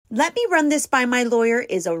Let me run this by my lawyer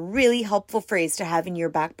is a really helpful phrase to have in your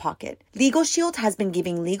back pocket. Legal Shield has been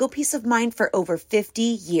giving legal peace of mind for over 50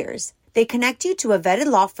 years. They connect you to a vetted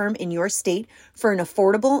law firm in your state for an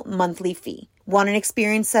affordable monthly fee. Want an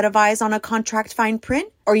experienced set of eyes on a contract fine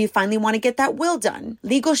print? Or you finally want to get that will done?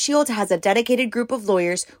 Legal Shield has a dedicated group of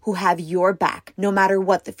lawyers who have your back, no matter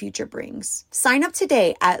what the future brings. Sign up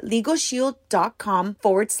today at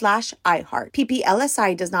LegalShield.com/iHeart.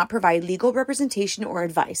 PPLSI does not provide legal representation or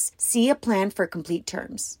advice. See a plan for complete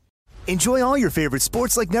terms. Enjoy all your favorite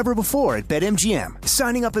sports like never before at BetMGM.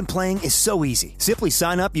 Signing up and playing is so easy. Simply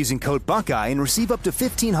sign up using code Buckeye and receive up to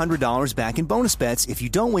 $1,500 back in bonus bets if you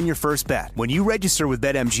don't win your first bet. When you register with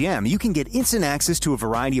BetMGM, you can get instant access to a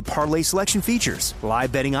variety of parlay selection features,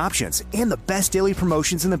 live betting options, and the best daily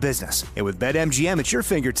promotions in the business. And with BetMGM at your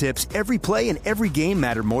fingertips, every play and every game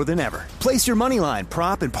matter more than ever. Place your moneyline,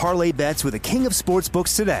 prop, and parlay bets with the king of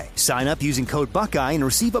sportsbooks today. Sign up using code Buckeye and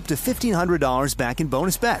receive up to $1,500 back in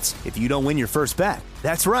bonus bets if you don't win your first bet.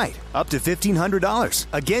 That's right, up to $1,500.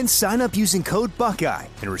 Again, sign up using code Buckeye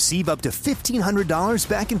and receive up to $1,500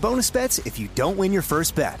 back in bonus bets if you don't win your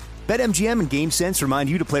first bet. BetMGM and GameSense remind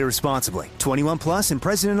you to play responsibly. 21 plus and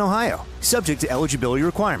present in Ohio. Subject to eligibility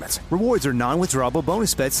requirements. Rewards are non-withdrawable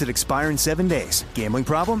bonus bets that expire in 7 days. Gambling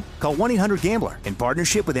problem? Call 1-800-GAMBLER in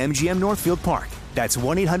partnership with MGM Northfield Park. That's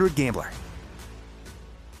 1-800-GAMBLER.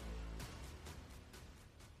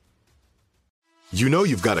 You know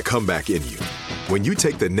you've got a comeback in you. When you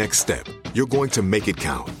take the next step, you're going to make it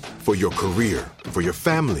count. For your career, for your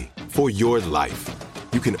family, for your life.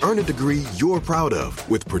 You can earn a degree you're proud of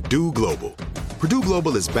with Purdue Global. Purdue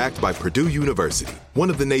Global is backed by Purdue University, one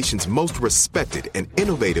of the nation's most respected and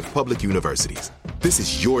innovative public universities. This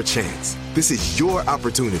is your chance. This is your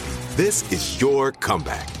opportunity. This is your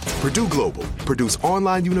comeback. Purdue Global, Purdue's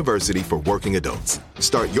online university for working adults.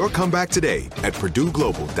 Start your comeback today at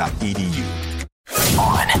purdueglobal.edu.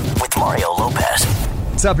 On with Mario Lopez.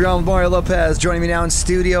 What's up, y'all? I'm Mario Lopez. Joining me now in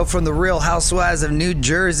studio from the Real Housewives of New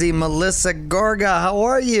Jersey, Melissa Gorga. How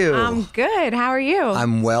are you? I'm good. How are you?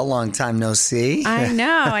 I'm well. Long time no see. I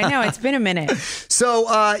know. It's been a minute.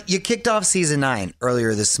 So you kicked off season 9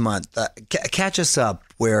 earlier this month. Catch us up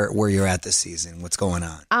where you're at this season. What's going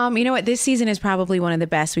on? You know what? This season is probably one of the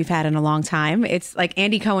best we've had in a long time. It's like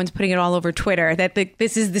Andy Cohen's putting it all over Twitter that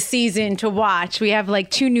this is the season to watch. We have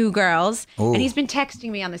like 2 new girls. Ooh. And he's been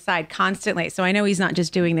texting me on the side constantly. So I know he's not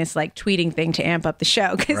just doing this like tweeting thing to amp up the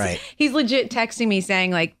show, because he's legit texting me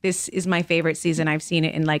saying like, this is my favorite season. I've seen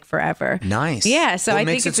it in like forever. Nice. Yeah. So what I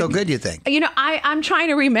makes think it so good, you think? You know, I'm trying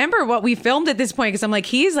to remember what we filmed at this point, because I'm like,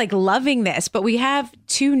 he's like loving this, but we have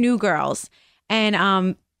 2 new girls,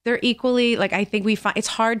 and they're equally like, I think we find it's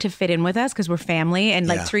hard to fit in with us because we're family, and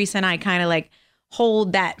like Teresa and I kind of like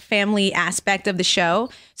hold that family aspect of the show.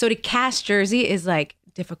 So to cast Jersey is like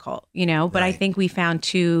difficult, you know, but I think we found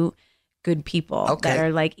 2 good people that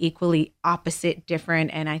are like equally opposite,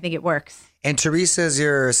 different, and I think it works. And Teresa's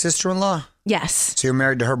your sister-in-law? Yes. So you're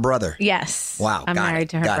married to her brother? Yes. Wow. I'm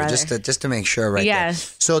married to her brother. Just to make sure there.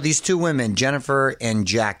 Yes. So these 2 women, Jennifer and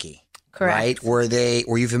Jackie. Correct. Right?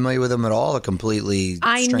 Were you familiar with them at all, or completely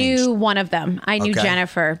I strange? knew one of them. I knew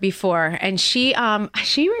Jennifer before, and she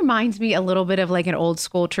reminds me a little bit of like an old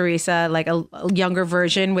school Teresa, like a younger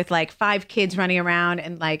version with like 5 kids running around,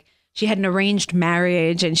 and like she had an arranged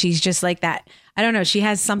marriage, and she's just like that. I don't know. She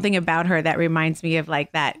has something about her that reminds me of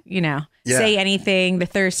like that, you know, say anything. The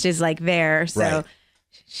thirst is like there. So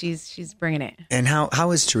she's bringing it. And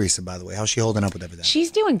how is Teresa, by the way? How's she holding up with everything?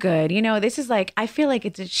 She's doing good. You know, this is like, I feel like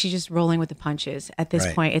she's just rolling with the punches at this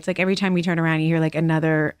point. It's like every time we turn around, you hear like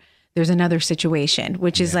there's another situation,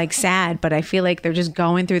 which is like sad, but I feel like they're just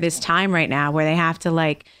going through this time right now where they have to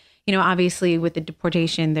like, you know, obviously with the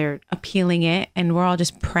deportation, they're appealing it, and we're all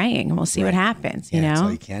just praying, and we'll see what happens, you know? That's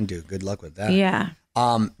all you can do. Good luck with that. Yeah.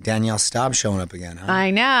 Danielle Staub showing up again, huh?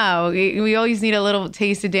 I know. We always need a little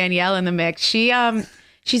taste of Danielle in the mix.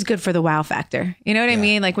 She's good for the wow factor. You know what I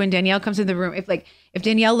mean? Like when Danielle comes in the room, if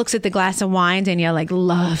Danielle looks at the glass of wine, Danielle like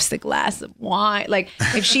loves the glass of wine. Like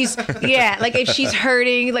if she's if she's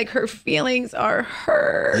hurting, like her feelings are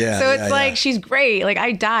hurt. So it's like she's great. Like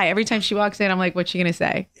I die every time she walks in. I'm like, what's she gonna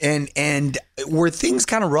say? And were things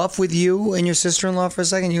kind of rough with you and your sister-in-law for a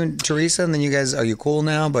second, you and Teresa, and then you guys, are you cool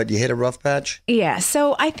now? But you hit a rough patch? Yeah.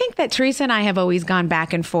 So I think that Teresa and I have always gone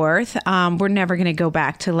back and forth. We're never gonna go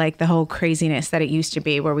back to like the whole craziness that it used to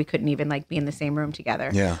be, where we couldn't even like be in the same room together.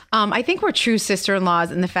 Yeah. I think we're true sister-in-laws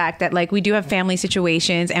in the fact that like we do have family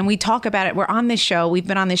situations, and we talk about it. We're on this show. We've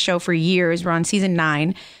been on this show for years. We're on season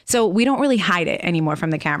 9. So we don't really hide it anymore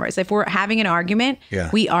from the cameras. If we're having an argument,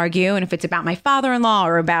 we argue. And if it's about my father-in-law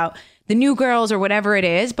or about the new girls or whatever it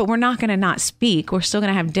is, but we're not going to not speak. We're still going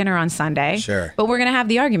to have dinner on Sunday. Sure. But we're going to have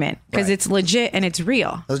the argument because Right. it's legit and it's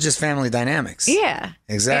real. Those are just family dynamics. Yeah.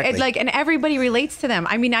 Exactly. And everybody relates to them.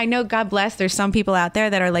 I mean, I know, God bless, there's some people out there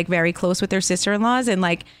that are like very close with their sister-in-laws and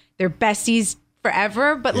like they're besties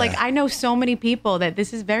forever. But like, I know so many people that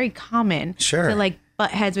this is very common Sure. to like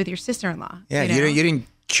butt heads with your sister-in-law. Yeah, you know? you didn't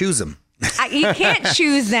choose them. You can't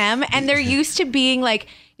choose them. And they're used to being like,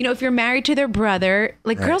 you know, if you're married to their brother,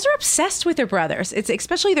 like girls are obsessed with their brothers. It's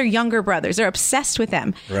especially their younger brothers. They're obsessed with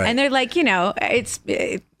them. Right. And they're like, you know, it's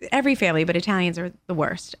every family, but Italians are the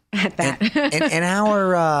worst at that. And how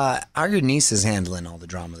are your nieces handling all the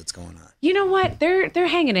drama that's going on? You know what? They're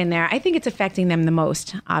hanging in there. I think it's affecting them the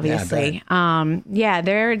most, obviously.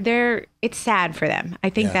 They're it's sad for them. I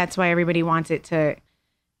think that's why everybody wants it to,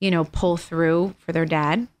 you know, pull through for their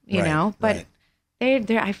dad, you know, but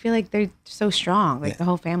they're I feel like they're so strong, like the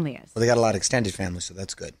whole family is. Well, they got a lot of extended family, so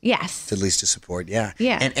that's good. Yes. It's at least to support, yeah.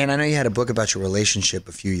 Yeah. And I know you had a book about your relationship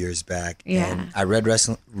a few years back. Yeah. And I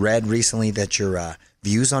read recently that your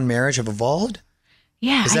views on marriage have evolved.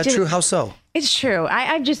 Yeah. Is that true? How so? It's true.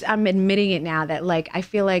 I'm admitting it now that like, I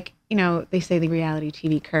feel like, you know, they say the reality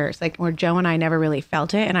TV curse, like where Joe and I never really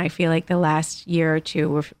felt it. And I feel like the last year or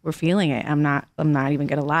two we're feeling it. I'm not even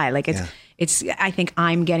going to lie. Like it's, I think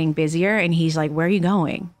I'm getting busier and he's like, where are you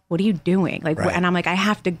going? What are you doing? Like, and I'm like, I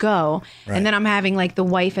have to go. Right. And then I'm having like the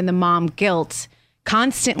wife and the mom guilt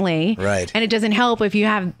constantly. Right. And it doesn't help if you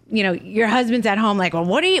have, you know, your husband's at home like, well,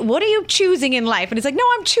 what are you choosing in life? And it's like, no,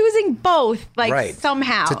 I'm choosing both. Like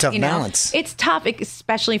somehow. It's a tough you know? balance. It's tough,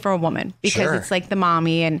 especially for a woman because Sure. it's like the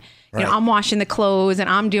mommy and you know, I'm washing the clothes and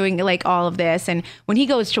I'm doing like all of this. And when he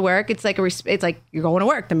goes to work, it's like it's like you're going to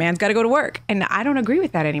work. The man's got to go to work. And I don't agree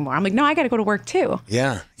with that anymore. I'm like, no, I got to go to work too.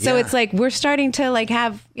 Yeah. So it's like we're starting to like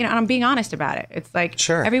have, you know, and I'm being honest about it. It's like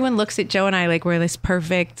everyone looks at Joe and I like we're this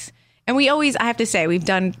perfect. And we always, I have to say, we've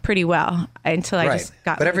done pretty well until I just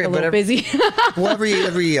got a little busy. Well,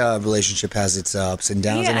 every relationship has its ups and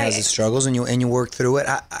downs and has its struggles, and you work through it.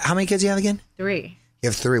 How many kids do you have again? 3. You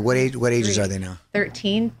have 3. What ages are they now?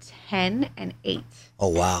 13, 10, and 8. Oh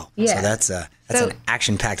wow! Yeah. So that's an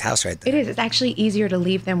action-packed house right there. It is. It's actually easier to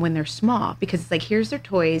leave them when they're small because it's like here's their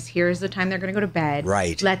toys, here's the time they're going to go to bed.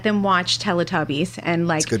 Right. Let them watch Teletubbies and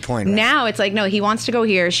like. That's a good point. Right? Now it's like no, he wants to go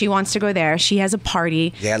here, she wants to go there. She has a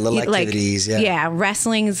party. Yeah, little activities. Yeah,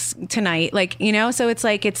 wrestling's tonight. Like you know, so it's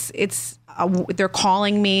like it's they're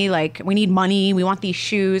calling me like we need money, we want these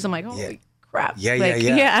shoes. I'm like holy crap.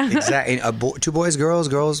 Yeah. Exactly. And 2 boys,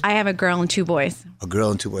 girls. I have a girl and 2 boys. A girl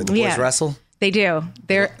and 2 boys. The boys wrestle. They do.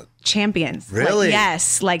 They're champions. Really? Like,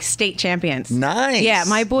 yes, like state champions. Nice. Yeah,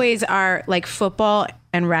 my boys are like football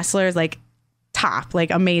and wrestlers, like top,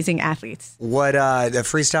 like amazing athletes. What the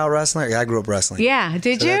freestyle wrestler? Yeah, I grew up wrestling. Yeah,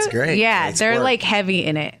 did So you? That's great. Yeah, Great they're sport. like heavy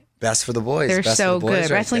in it. Best for the boys. They're Best so for the boys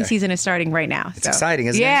good. right Wrestling there. season is starting right now. It's exciting,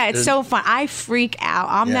 isn't it? Yeah, it's so fun. I freak out.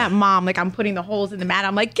 I'm that mom. Like I'm putting the holes in the mat.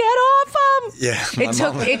 I'm like, get off him. Yeah.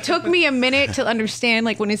 It took me a minute to understand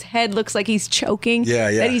like when his head looks like he's choking.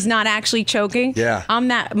 Yeah. That he's not actually choking. Yeah. I'm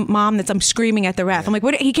that mom I'm screaming at the ref. I'm like,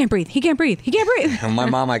 what? He can't breathe. He can't breathe. He can't breathe. And my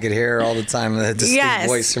mom, I could hear her all the time. The distinct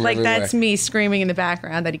voice from like everywhere. that's me screaming in the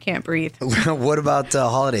background that he can't breathe. What about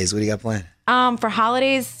holidays? What do you got planned? For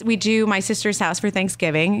holidays, we do my sister's house for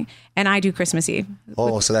Thanksgiving, and I do Christmas Eve.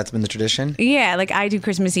 Oh, so that's been the tradition? Yeah, like I do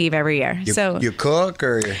Christmas Eve every year. You cook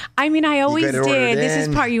or? I mean, I always get it ordered did. This is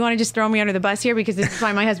in? part you want to just throw me under the bus here because this is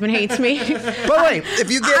why my husband hates me. But wait,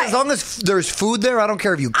 if you get as long as there's food there, I don't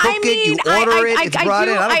care if you cook it, you order it, it's brought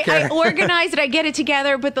in. I don't care. I organize it, I get it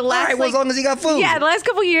together. But the last, All right, well, as long as you got food. Yeah, the last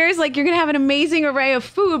couple of years, like you're gonna have an amazing array of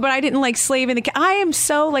food, but I didn't like slave in the. I am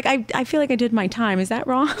so like I feel like I did my time. Is that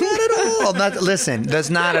wrong? Not at all. Listen, that's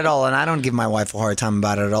not at all, and I don't give my wife a hard time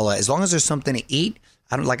about it at all. As long as there's something to eat,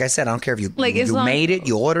 I don't. Like I said, I don't care if you made it,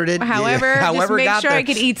 you ordered it, however just make got sure there. I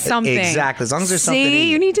could eat something. Exactly. As long as there's something. To eat.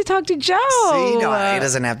 You need to talk to Joe. See, no, it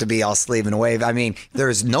doesn't have to be all slaving away. I mean, if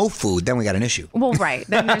there's no food, then we got an issue. Well, right.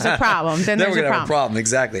 Then there's a problem. Then we're there's gonna have a problem.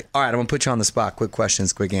 Exactly. All right, I'm gonna put you on the spot. Quick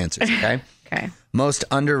questions, quick answers. Okay. Okay. Most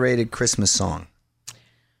underrated Christmas song.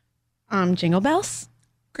 Jingle Bells.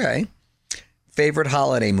 Okay. Favorite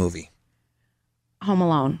holiday movie. Home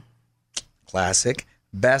Alone. Classic.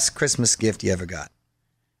 Best Christmas gift you ever got.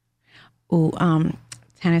 Ooh,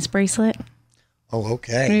 tennis bracelet. Oh,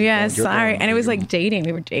 okay. Yeah, sorry. And it was like dating.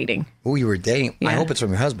 We were dating. Oh, you were dating. I Yeah. hope it's from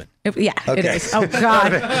your husband. Yeah, Okay. it is. Oh,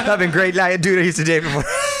 God. That'd been great. Like a dude I used to date before.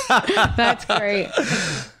 That's great.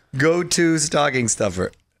 Go-to stocking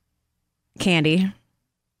stuffer. Candy.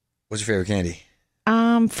 What's your favorite candy?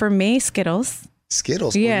 For me, Skittles.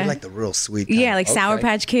 Skittles. Yeah. Oh, you like the real sweet kind. Yeah, like Sour Okay.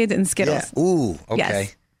 Patch Kids and Skittles. Yeah. Ooh, okay.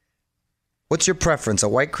 Yes. What's your preference, a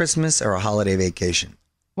white Christmas or a holiday vacation?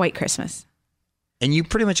 White Christmas. And you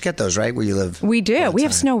pretty much get those, right, where you live? We do. We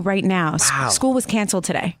have snow right now. Wow. School was canceled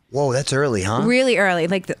today. Whoa, that's early, huh? Really early,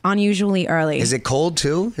 like unusually early. Is it cold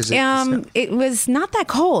too? It was not that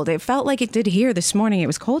cold. It felt like it did here this morning. It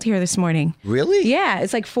was cold here this morning. Really? Yeah,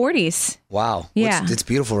 it's like 40s. Wow. Yeah. It's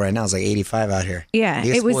beautiful right now. It's like 85 out here. Yeah,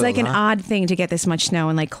 it was like an odd thing to get this much snow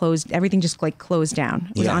and like everything just like closed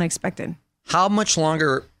down. It was unexpected. How much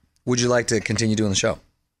longer would you like to continue doing the show?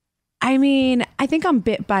 I mean, I think I'm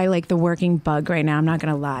bit by like the working bug right now. I'm not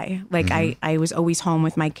going to lie. Like I was always home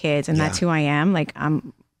with my kids and that's who I am.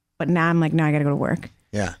 But now I'm like, no, I got to go to work.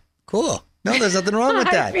 Yeah. Cool. No, there's nothing wrong with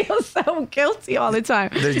that. I feel so guilty all the time.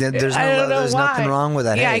 There's nothing wrong with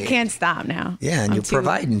that. Yeah, hey. I can't stop now. Yeah, and you're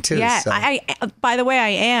providing too. Yeah, so. I by the way, I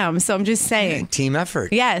am. So I'm just saying. Team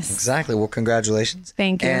effort. Yes. Exactly. Well, congratulations.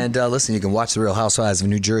 Thank you. And listen, you can watch The Real Housewives of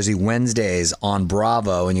New Jersey Wednesdays on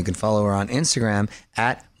Bravo, and you can follow her on Instagram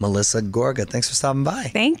at Melissa Gorga. Thanks for stopping by.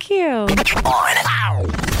 Thank you. On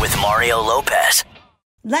with Mario Lopez.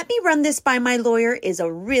 Let me run this by my lawyer is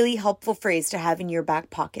a really helpful phrase to have in your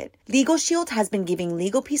back pocket. Legal Shield has been giving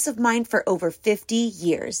legal peace of mind for over 50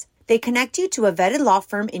 years. They connect you to a vetted law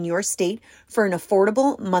firm in your state for an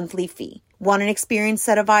affordable monthly fee. Want an experienced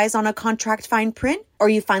set of eyes on a contract fine print? Or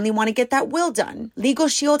you finally want to get that will done? Legal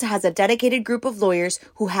Shield has a dedicated group of lawyers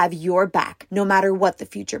who have your back, no matter what the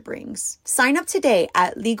future brings. Sign up today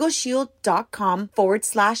at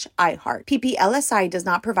LegalShield.com/iHeart. PPLSI does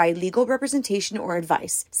not provide legal representation or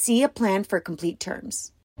advice. See a plan for complete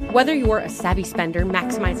terms. Whether you're a savvy spender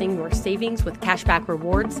maximizing your savings with cashback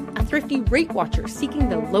rewards, a thrifty rate watcher seeking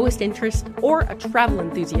the lowest interest, or a travel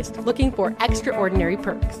enthusiast looking for extraordinary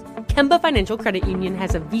perks, Kemba Financial Credit Union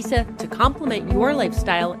has a visa to complement your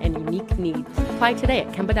lifestyle and unique needs. Apply today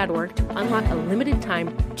at Kemba.org to unlock a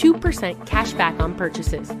limited-time 2% cash back on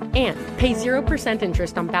purchases and pay 0%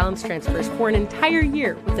 interest on balance transfers for an entire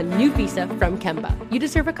year with a new visa from Kemba. You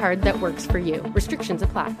deserve a card that works for you. Restrictions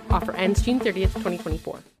apply. Offer ends June 30th,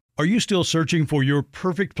 2024. Are you still searching for your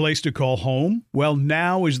perfect place to call home? Well,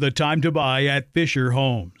 now is the time to buy at Fisher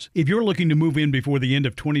Homes. If you're looking to move in before the end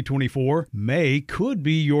of 2024, May could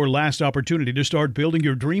be your last opportunity to start building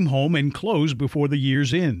your dream home and close before the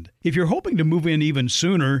year's end. If you're hoping to move in even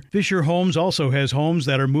sooner, Fisher Homes also has homes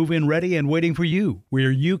that are move-in ready and waiting for you,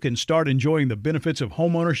 where you can start enjoying the benefits of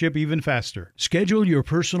homeownership even faster. Schedule your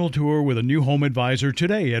personal tour with a new home advisor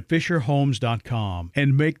today at FisherHomes.com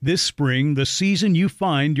and make this spring the season you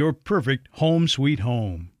find your perfect home sweet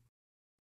home.